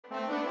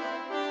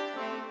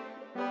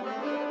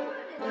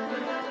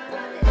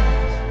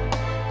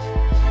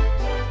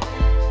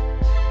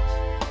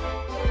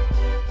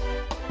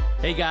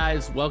Hey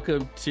guys,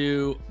 welcome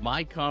to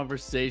my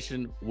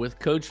conversation with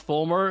Coach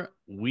Fulmer,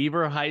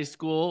 Weaver High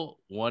School,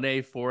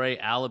 1A, 4A,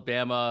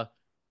 Alabama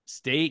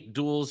state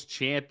duals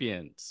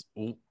champions.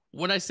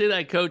 When I say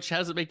that, Coach, how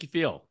does it make you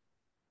feel?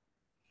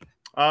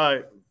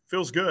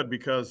 Feels good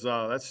because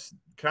that's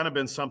kind of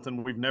been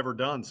something we've never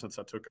done since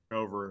I took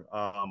over.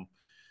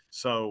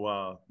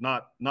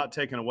 Not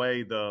taking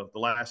away the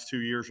last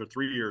 2 years or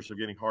 3 years of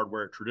getting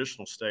hardware at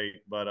traditional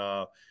state,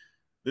 but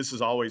this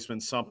has always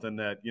been something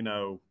that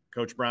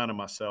Coach Brown and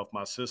myself,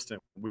 my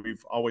assistant,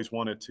 we've always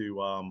wanted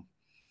to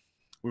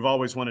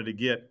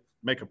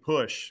make a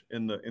push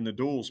in the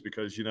duels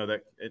because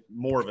that it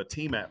more of a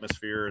team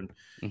atmosphere and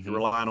you're Hmm.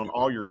 relying on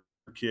all your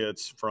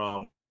kids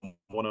from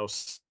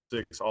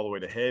 106 all the way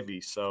to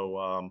heavy.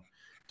 So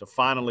to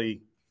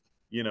finally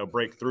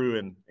break through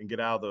and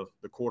get out of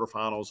the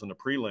quarterfinals and the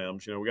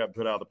prelims, we got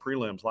put out of the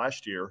prelims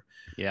last year.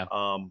 Yeah.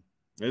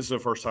 This is the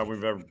first time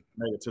we've ever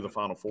made it to the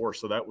Final Four,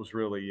 so that was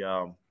really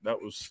that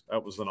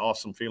was an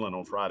awesome feeling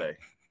on Friday.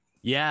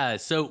 Yeah.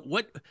 So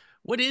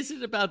what is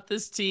it about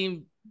this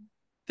team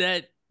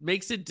that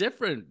makes it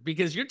different?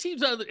 Because your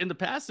teams in the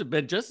past have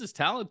been just as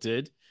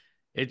talented.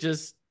 It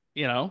just,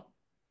 you know,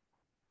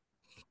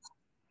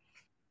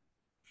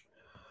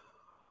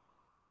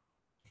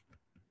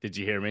 did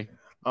you hear me?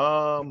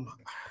 Um,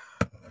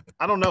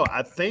 I don't know.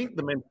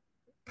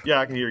 Yeah,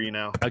 I can hear you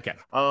now. Okay.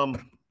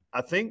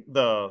 I think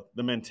the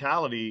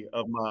mentality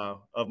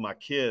of my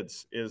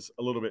kids is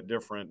a little bit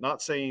different.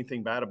 Not saying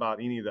anything bad about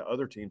any of the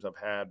other teams I've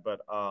had,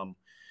 but I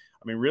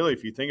mean, really,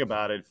 if you think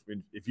about it,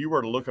 if you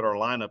were to look at our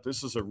lineup,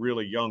 this is a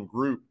really young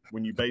group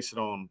when you base it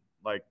on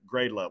like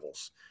grade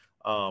levels.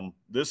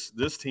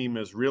 This team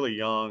is really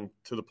young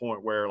to the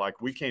point where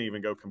like we can't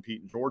even go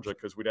compete in Georgia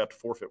because we'd have to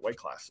forfeit weight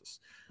classes.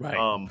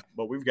 Right.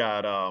 But we've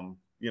got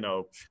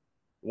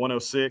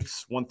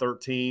 106,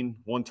 113,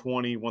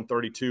 120,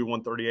 132,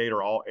 138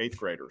 are all eighth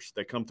graders.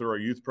 They come through our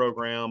youth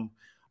program.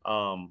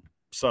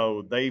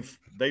 So they've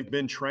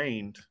been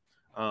trained,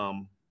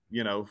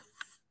 you know,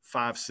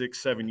 5, 6,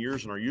 7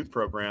 years in our youth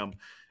program.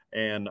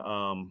 And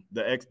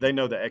they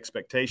know the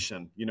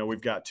expectation.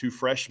 We've got two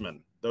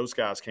freshmen. Those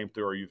guys came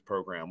through our youth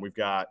program. We've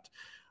got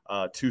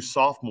two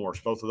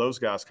sophomores. Both of those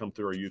guys come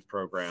through our youth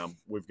program.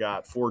 We've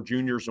got 4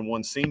 juniors and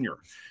 1 senior.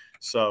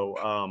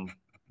 So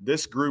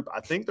this group,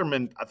 I think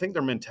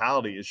their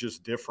mentality is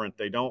just different.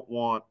 They don't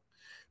want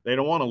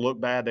to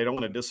look bad. They don't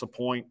want to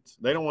disappoint.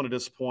 They don't want to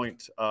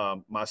disappoint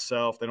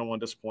myself. They don't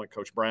want to disappoint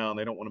Coach Brown.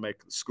 They don't want to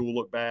make the school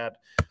look bad.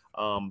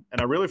 And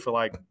I really feel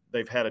like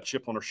they've had a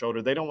chip on their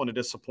shoulder. They don't want to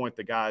disappoint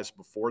the guys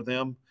before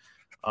them.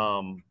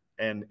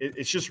 And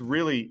it's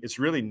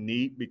really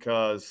neat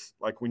because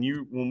like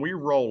when we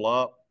roll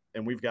up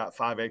and we've got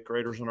 5 8th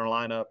graders in our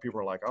lineup, people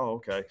are like, oh,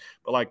 okay.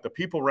 But like the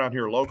people around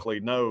here locally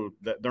know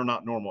that they're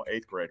not normal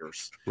 8th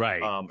graders,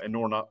 Right. and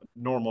nor not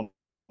normal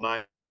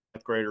 9th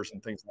graders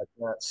and things like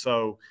that.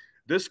 So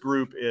this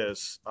group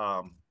is,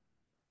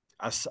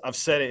 I've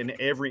said it in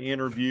every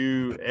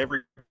interview,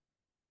 every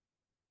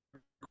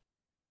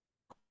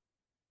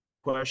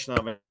question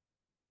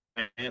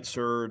I've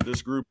answered.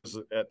 This group is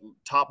at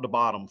top to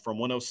bottom from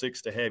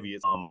 106 to heavy.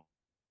 It's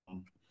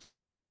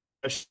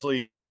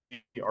especially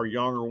our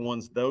younger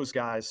ones, those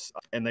guys,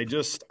 and they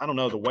just, I don't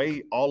know, the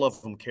way all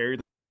of them carry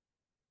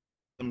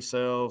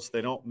themselves.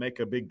 They don't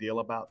make a big deal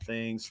about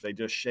things. They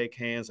just shake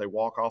hands. They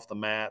walk off the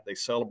mat. They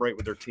celebrate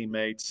with their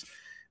teammates.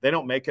 They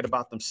don't make it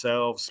about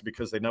themselves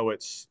because they know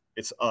it's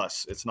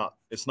us. It's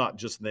not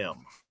just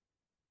them.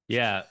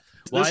 Yeah.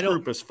 Well, I This don't.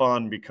 group is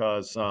fun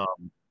because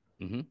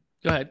Mhm.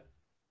 Go ahead.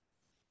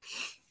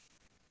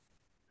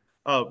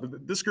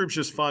 this group's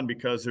just fun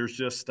because there's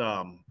just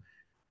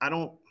I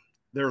don't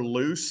they're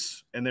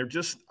loose and they're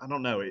just I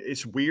don't know.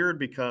 It's weird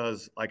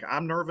because like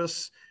I'm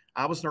nervous.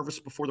 I was nervous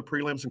before the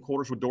prelims and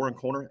quarters with Dora and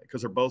Corner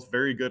because they're both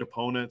very good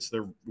opponents.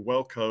 They're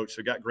well coached.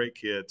 They got great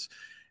kids,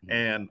 Mhm.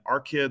 and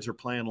our kids are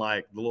playing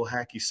like the little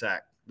hacky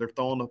sack. They're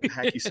throwing a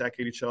hacky sack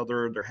at each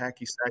other. They're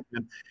hacky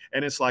sacking,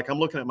 and it's like I'm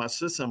looking at my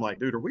system. I'm like,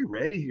 dude, are we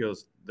ready? He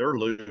goes, they're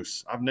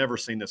loose. I've never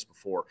seen this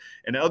before.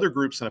 And other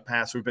groups in the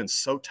past, we've been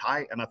so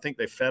tight, and I think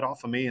they fed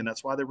off of me, and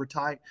that's why they were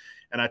tight.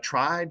 And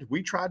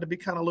we tried to be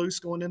kind of loose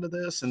going into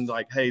this, and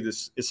like, hey,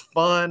 this is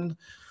fun.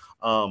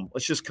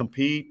 Let's just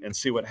compete and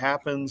see what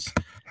happens.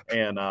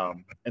 And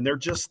they're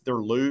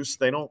loose.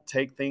 They don't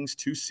take things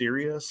too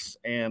serious,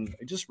 and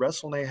they just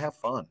wrestle and they have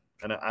fun.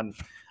 And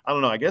I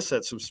don't know. I guess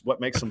that's what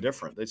makes them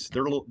different.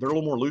 They're a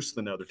little more loose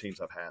than the other teams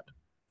I've had.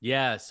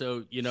 Yeah,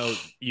 so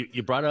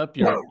you brought up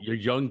your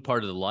young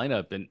part of the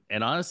lineup,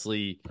 and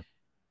honestly,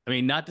 I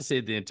mean, not to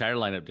say the entire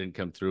lineup didn't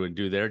come through and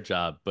do their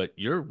job, but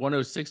your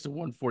 106 to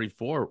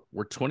 144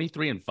 were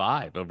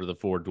 23-5 over the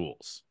four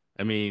duels.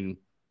 I mean,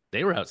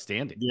 they were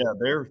outstanding. Yeah,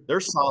 they're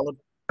solid.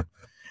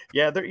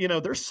 Yeah,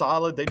 they're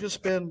solid. They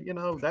just been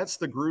that's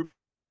the group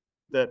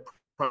that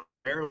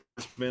primarily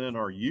has been in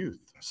our youth.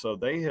 So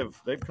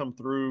they've come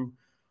through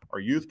our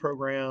youth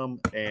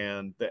program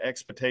and the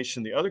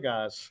expectation. The other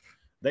guys,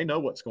 they know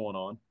what's going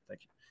on.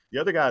 Thank you. The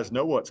other guys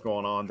know what's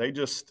going on. They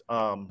just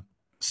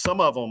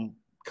some of them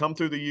come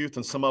through the youth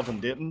and some of them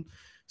didn't.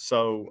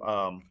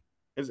 So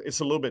it's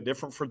a little bit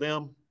different for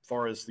them. As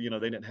far as they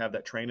didn't have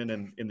that training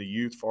in the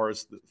youth, far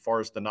as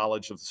the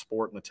knowledge of the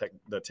sport and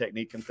the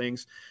technique and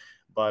things.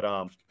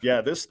 But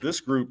yeah,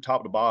 this group,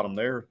 top to bottom,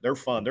 they're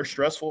fun. They're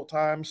stressful at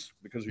times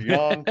because they're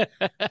young,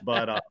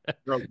 but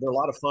they're a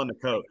lot of fun to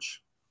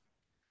coach.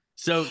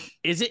 So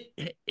is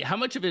it how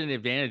much of an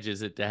advantage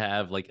is it to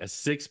have like a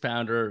 6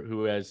 pounder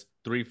who has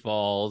 3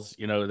 falls,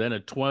 then a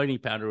 20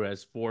 pounder who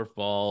has 4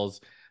 falls,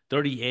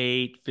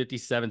 38,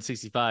 57,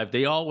 65.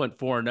 They all went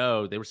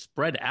 4-0. They were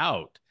spread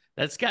out.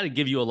 That's got to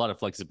give you a lot of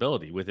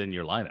flexibility within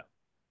your lineup.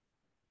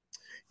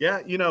 Yeah,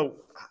 I'm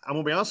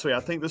gonna be honest with you.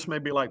 I think this may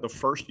be like the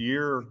first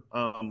year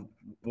when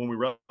we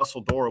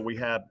wrestled Dora. We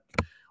had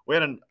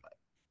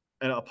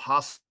a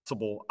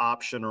possible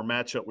option or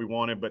matchup we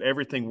wanted, but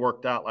everything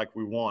worked out like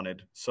we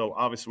wanted. So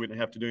obviously we didn't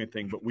have to do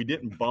anything, but we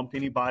didn't bump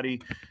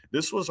anybody.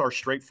 This was our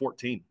straight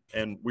 14,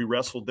 and we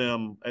wrestled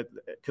them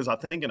because I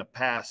think in the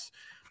past,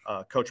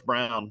 Coach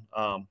Brown,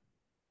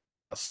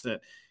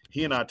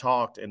 he and I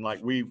talked, and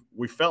like we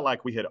felt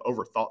like we had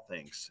overthought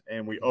things,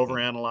 and we Mhm.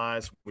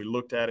 overanalyzed. We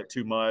looked at it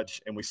too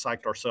much, and we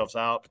psyched ourselves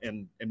out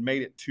and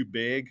made it too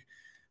big,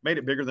 made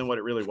it bigger than what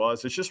it really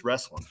was. It's just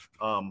wrestling,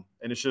 and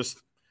it's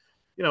just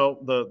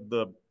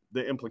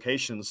the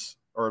implications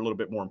are a little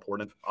bit more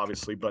important,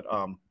 obviously, but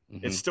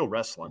it's Mhm. still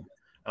wrestling,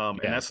 and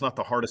Yeah. that's not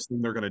the hardest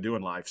thing they're going to do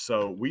in life.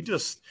 So we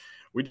just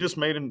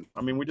made him.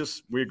 I mean,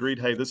 we agreed,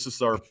 hey,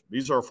 these are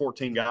our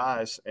 14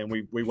 guys, and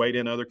we weighed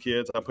in other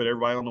kids. I put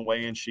everybody on the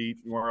weigh-in sheet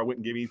where I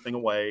wouldn't give anything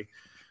away.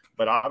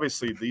 But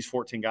obviously, these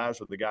 14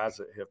 guys are the guys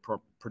that have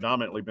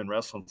predominantly been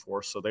wrestling for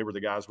us. So they were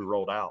the guys we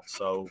rolled out.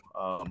 So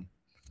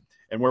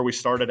and where we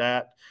started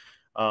at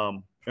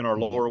in our Mhm.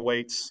 lower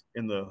weights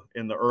in the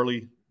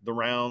early the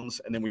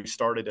rounds, and then we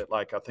started at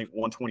like I think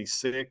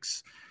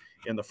 126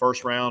 in the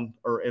first round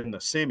or in the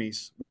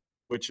semis,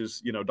 which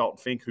is Dalton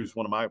Fink, who's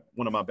one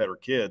of my better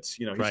kids.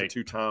 He's a Right.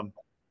 two-time,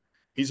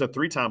 he's a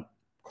three-time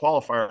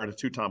qualifier and a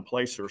two-time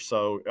placer.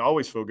 So I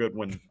always feel good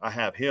when I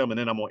have him, and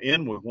then I'm gonna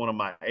end with one of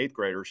my eighth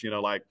graders.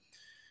 Like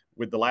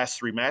with the last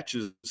three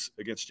matches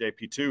against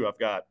JP2,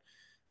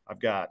 I've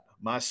got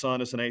my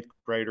son as an eighth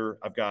grader.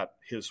 I've got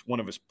one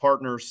of his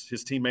partners,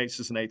 his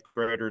teammates as an eighth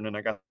grader, and then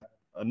I got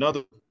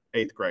another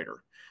eighth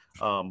grader.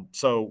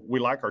 So we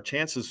like our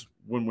chances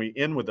when we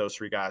end with those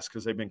three guys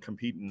because they've been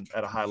competing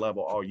at a high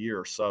level all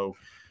year. So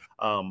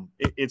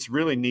it's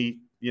really neat,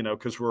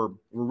 because we're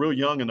real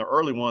young in the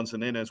early ones,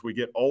 and then as we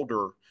get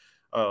older,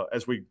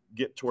 as we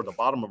get toward the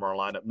bottom of our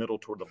lineup, middle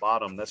toward the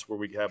bottom, that's where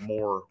we have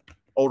more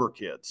older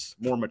kids,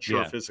 more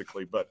mature Yeah.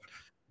 physically. But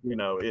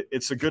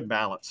it's a good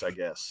balance, I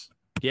guess.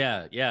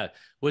 Yeah. Yeah.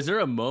 Was there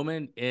a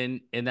moment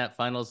in that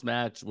finals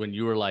match when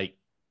you were like,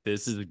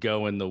 this is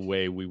going the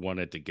way we want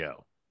it to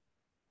go?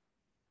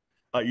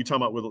 You talking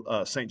about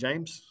with St.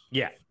 James?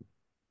 Yeah.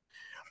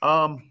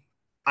 Um,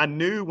 I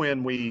knew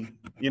when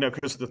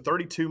because the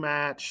 32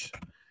 match,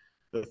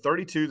 the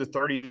 32, the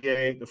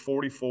 38, the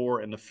 44,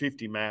 and the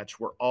 50 match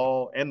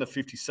and the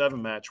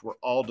 57 match were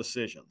all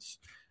decisions.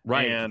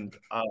 Right. And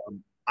I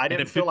And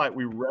didn't feel like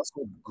we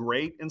wrestled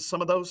great in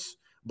some of those,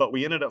 but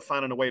we ended up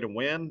finding a way to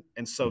win.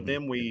 And so Mhm.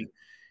 then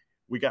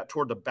we got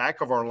toward the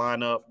back of our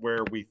lineup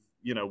where we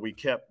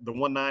kept the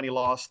 190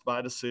 lost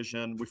by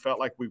decision. We felt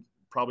like we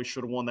probably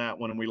should have won that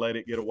one and we let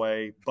it get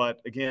away.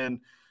 But again,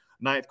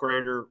 ninth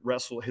grader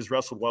has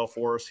wrestled well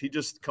for us. He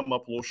just come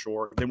up a little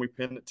short. Then we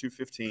pinned at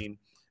 215,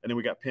 and then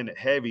we got pinned at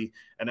heavy,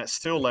 and that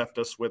still left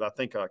us with I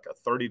think like a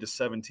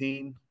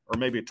 30-17 or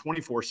maybe a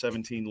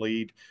 24-17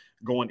 lead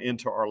going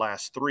into our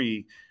last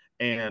three.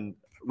 And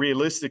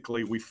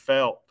realistically, we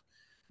felt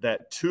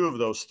that two of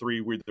those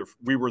three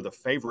we were the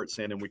favorites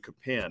in, and we could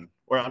pin.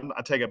 Or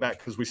I take it back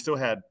because we still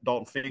had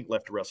Dalton Fink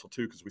left to wrestle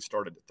too because we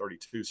started at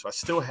 32. So I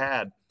still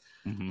had,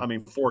 Mhm. I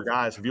mean, four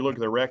guys. If you look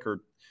at their record,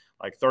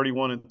 like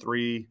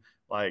 31-3,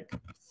 like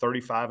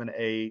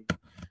 35-8,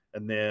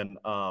 and then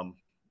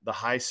the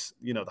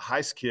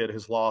Heist kid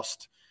has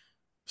lost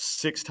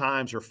 6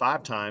 times or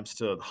 5 times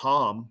to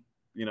Hom.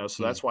 So Mhm.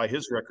 that's why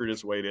his record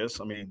is the way it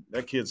is. I mean,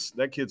 that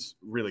kid's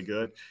really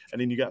good.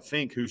 And then you got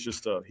Fink, who's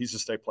he's a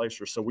state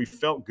placer. So we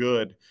felt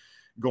good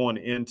going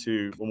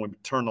into when we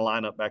turned the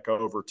lineup back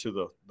over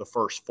to the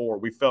first four.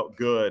 We felt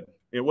good.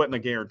 It wasn't a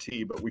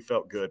guarantee, but we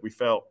felt good. We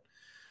felt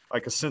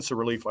like a sense of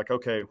relief. Like,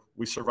 okay,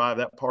 we survived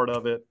that part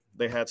of it.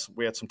 We had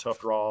some tough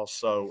draws,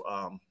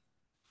 so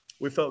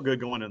we felt good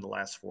going into the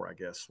last four. I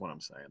guess what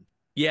I'm saying.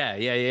 Yeah,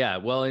 yeah, yeah.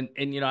 Well, and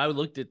I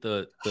looked at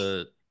the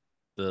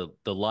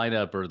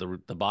lineup or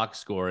the box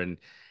score and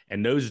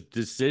those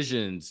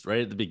decisions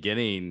right at the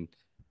beginning.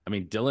 I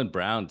mean, Dylan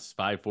Brown's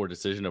 5-4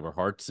 decision over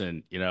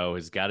Hartson,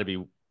 has got to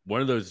be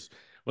one of those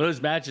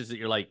matches that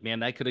you're like,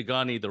 man, that could have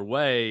gone either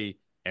way,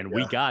 and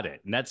we Yeah. got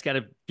it. And that's got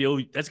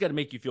to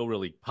make you feel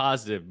really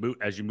positive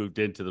as you moved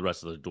into the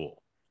rest of the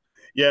duel.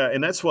 Yeah,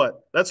 and that's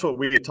what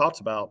we had talked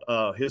about.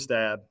 His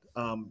dad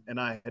and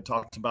I had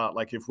talked about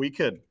like if we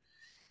could,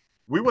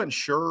 we weren't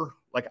sure.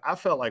 Like I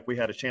felt like we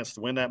had a chance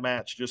to win that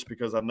match just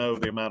because I know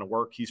the amount of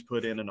work he's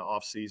put in the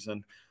off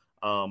season.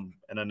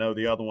 And I know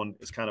the other one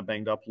is kind of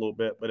banged up a little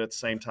bit, but at the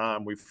same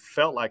time, we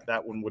felt like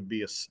that one would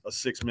be a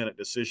 6-minute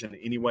decision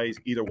anyways,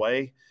 either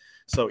way.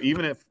 So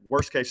even if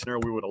worst case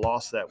scenario, we would have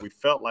lost that, we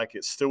felt like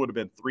it still would have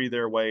been 3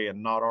 their way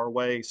and not our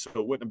way. So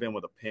it wouldn't have been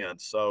with a pin.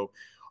 So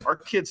our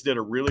kids did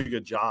a really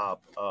good job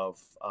of,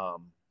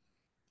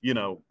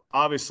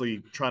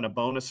 obviously trying to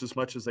bonus as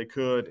much as they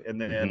could. And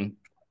Mm-hmm. then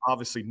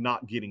obviously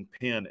not getting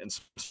pinned in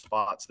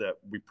spots that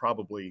we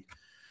probably,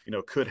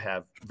 could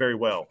have very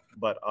well.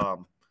 But,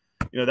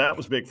 that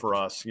was big for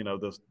us.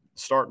 The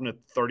starting at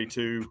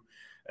 32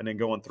 and then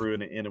going through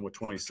and ending with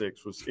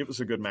 26 was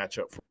a good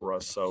matchup for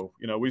us. So,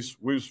 we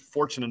was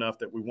fortunate enough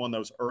that we won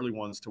those early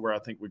ones to where I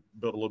think we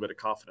built a little bit of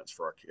confidence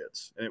for our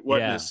kids. And it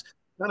wasn't Yeah. as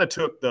kind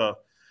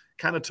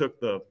of took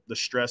the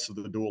stress of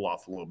the duel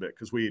off a little bit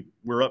because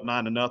we're up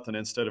 9-0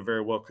 instead of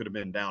very well could have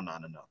been down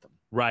 9-0,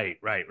 Right.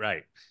 Right.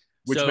 Right.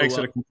 which So makes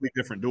it a complete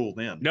different duel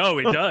then. no,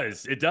 it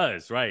does. It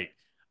does. Right.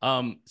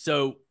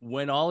 So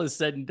when all is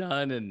said and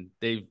done and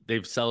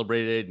they've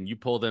celebrated and you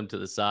pull them to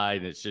the side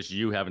and it's just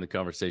you having a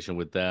conversation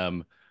with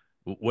them,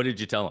 what did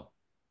you tell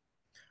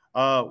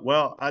them?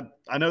 Well,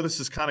 I know this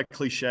is kind of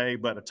cliche,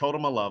 but I told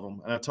them I love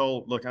them, and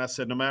I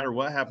said, no matter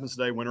what happens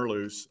today, win or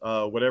lose,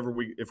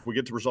 if we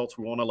get the results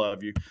we want, to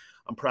love you.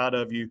 I'm proud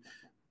of you.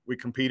 We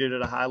competed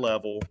at a high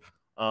level,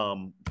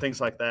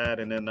 things like that,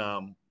 and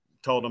then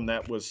told them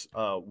that was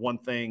one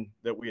thing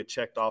that we had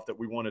checked off that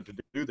we wanted to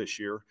do this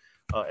year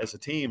as a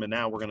team, and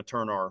now we're going to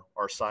turn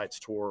our sights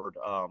toward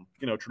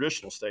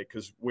traditional state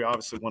because we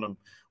obviously would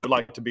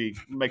like to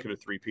make it a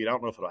three-peat. I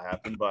don't know if it'll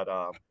happen, but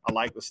I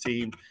like this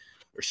team.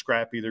 They're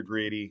scrappy, they're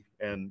gritty,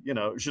 and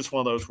it's just one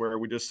of those where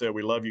we just said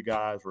we love you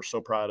guys. We're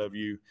so proud of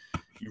you.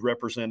 You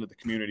represented the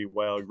community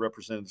well. You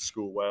represented the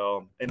school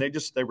well, and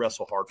they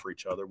wrestle hard for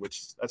each other,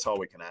 which that's all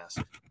we can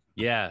ask.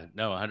 Yeah,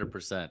 no,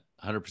 100%,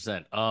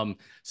 100%.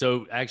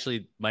 So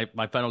actually,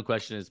 my final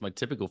question is my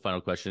typical final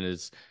question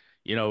is,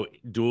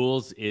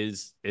 duels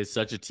is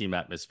such a team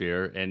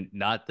atmosphere, and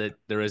not that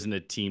there isn't a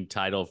team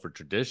title for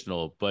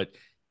traditional, but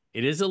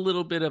it is a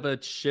little bit of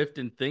a shift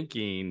in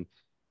thinking.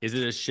 Is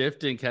it a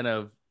shift in kind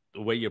of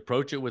the way you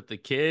approach it with the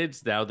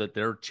kids now that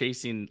they're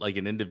chasing like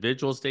an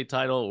individual state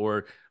title,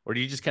 or do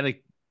you just kind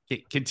of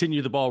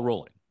continue the ball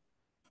rolling?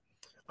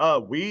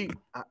 To be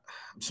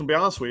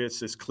honest with you,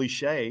 it's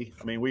cliche.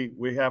 I mean,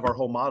 we have our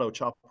whole motto: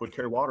 chop wood,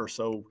 carry water.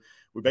 So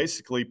we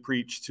basically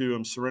preach to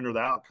them: surrender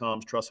the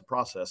outcomes, trust the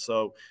process.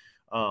 So,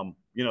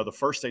 the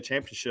first state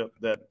championship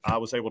that I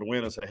was able to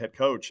win as a head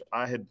coach,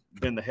 I had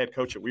been the head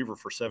coach at Weaver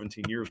for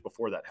 17 years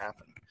before that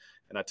happened,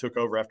 and I took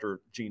over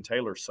after Gene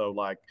Taylor. So,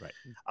 like, Right.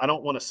 I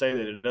don't want to say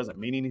that it doesn't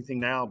mean anything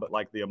now, but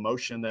like the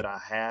emotion that I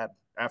had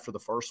after the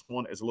first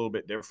one is a little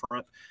bit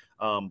different.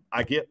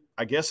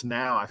 I guess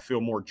now I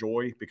feel more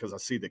joy because I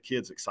see the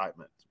kids'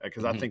 excitement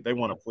because I Mm-hmm. think they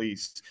want to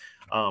please.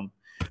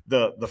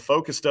 The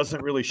focus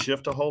doesn't really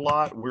shift a whole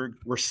lot.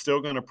 We're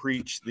still going to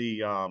preach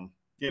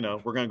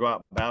we're going to go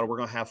out and battle. We're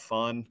going to have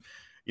fun.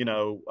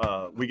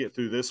 We get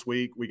through this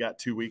week. We got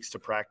 2 weeks to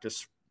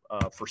practice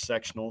for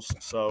sectionals.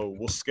 So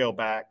we'll scale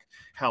back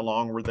how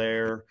long we're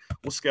there.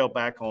 We'll scale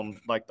back on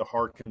like the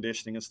hard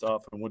conditioning and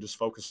stuff, and we'll just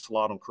focus a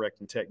lot on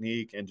correcting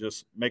technique and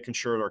just making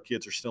sure that our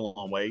kids are still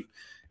on weight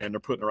and they're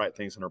putting the right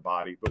things in their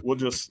body. But we'll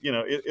just,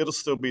 it'll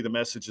still be, the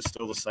message is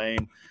still the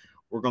same.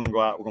 We're going to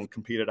go out. We're going to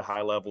compete at a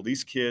high level.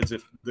 These kids,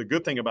 if the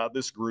good thing about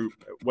this group,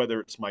 whether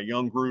it's my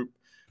young group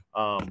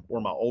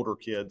or my older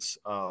kids,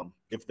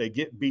 if they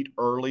get beat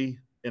early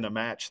in a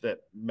match that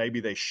maybe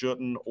they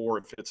shouldn't, or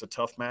if it's a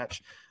tough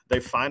match, they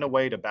find a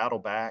way to battle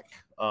back.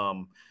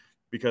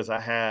 Because I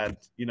had,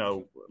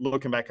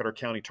 looking back at our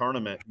county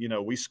tournament,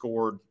 we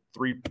scored,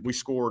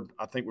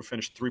 I think we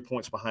finished 3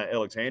 points behind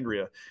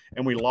Alexandria,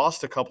 and we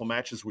lost a couple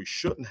matches we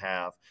shouldn't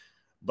have.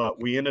 But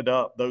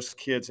those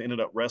kids ended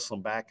up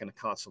wrestling back into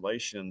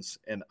consolations.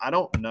 And I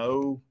don't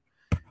know,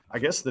 I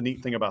guess the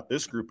neat thing about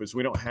this group is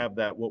we don't have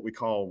that, what we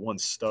call one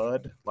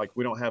stud. Like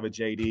we don't have a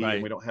JD and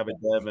Right. we don't have a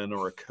Devin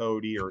or a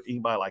Cody or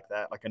anybody like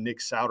that, like a Nick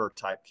Souter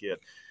type kid.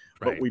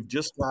 But Right. we've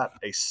just got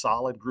a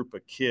solid group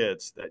of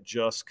kids that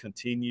just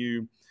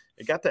continue.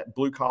 They got that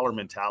blue collar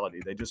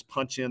mentality. They just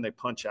punch in, they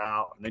punch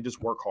out, and they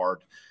just work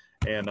hard.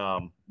 And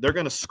they're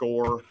going to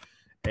score.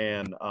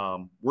 And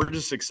we're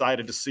just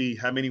excited to see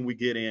how many we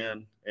get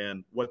in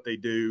and what they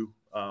do.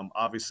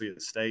 Obviously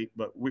at state,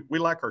 but we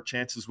like our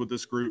chances with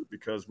this group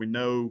because we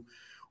know.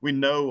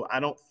 I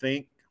don't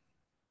think,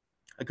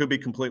 I could be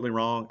completely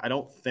wrong. I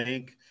don't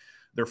think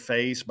they're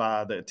phased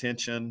by the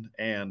attention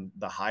and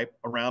the hype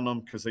around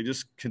them because they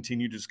just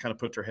continue to just kind of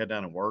put their head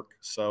down and work.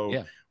 So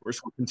Yeah. we're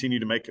just going to continue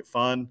to make it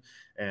fun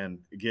and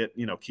get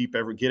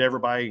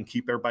everybody and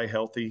keep everybody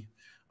healthy.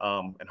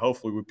 And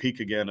hopefully we peak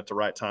again at the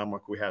right time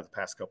like we had the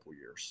past couple of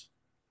years.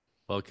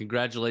 Well,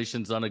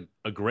 congratulations on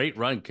a great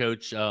run,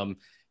 Coach.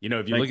 If you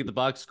Thank look at you. the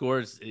box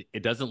scores,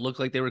 it doesn't look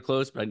like they were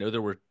close, but I know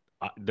there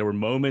were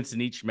moments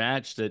in each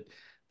match that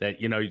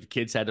the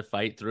kids had to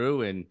fight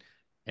through, and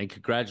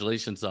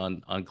congratulations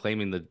on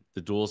claiming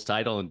the duels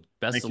title, and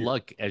best Thank of you.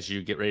 luck as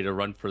you get ready to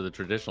run for the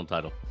traditional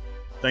title.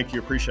 Thank you.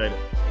 Appreciate it.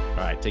 All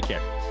right, take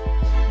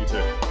care.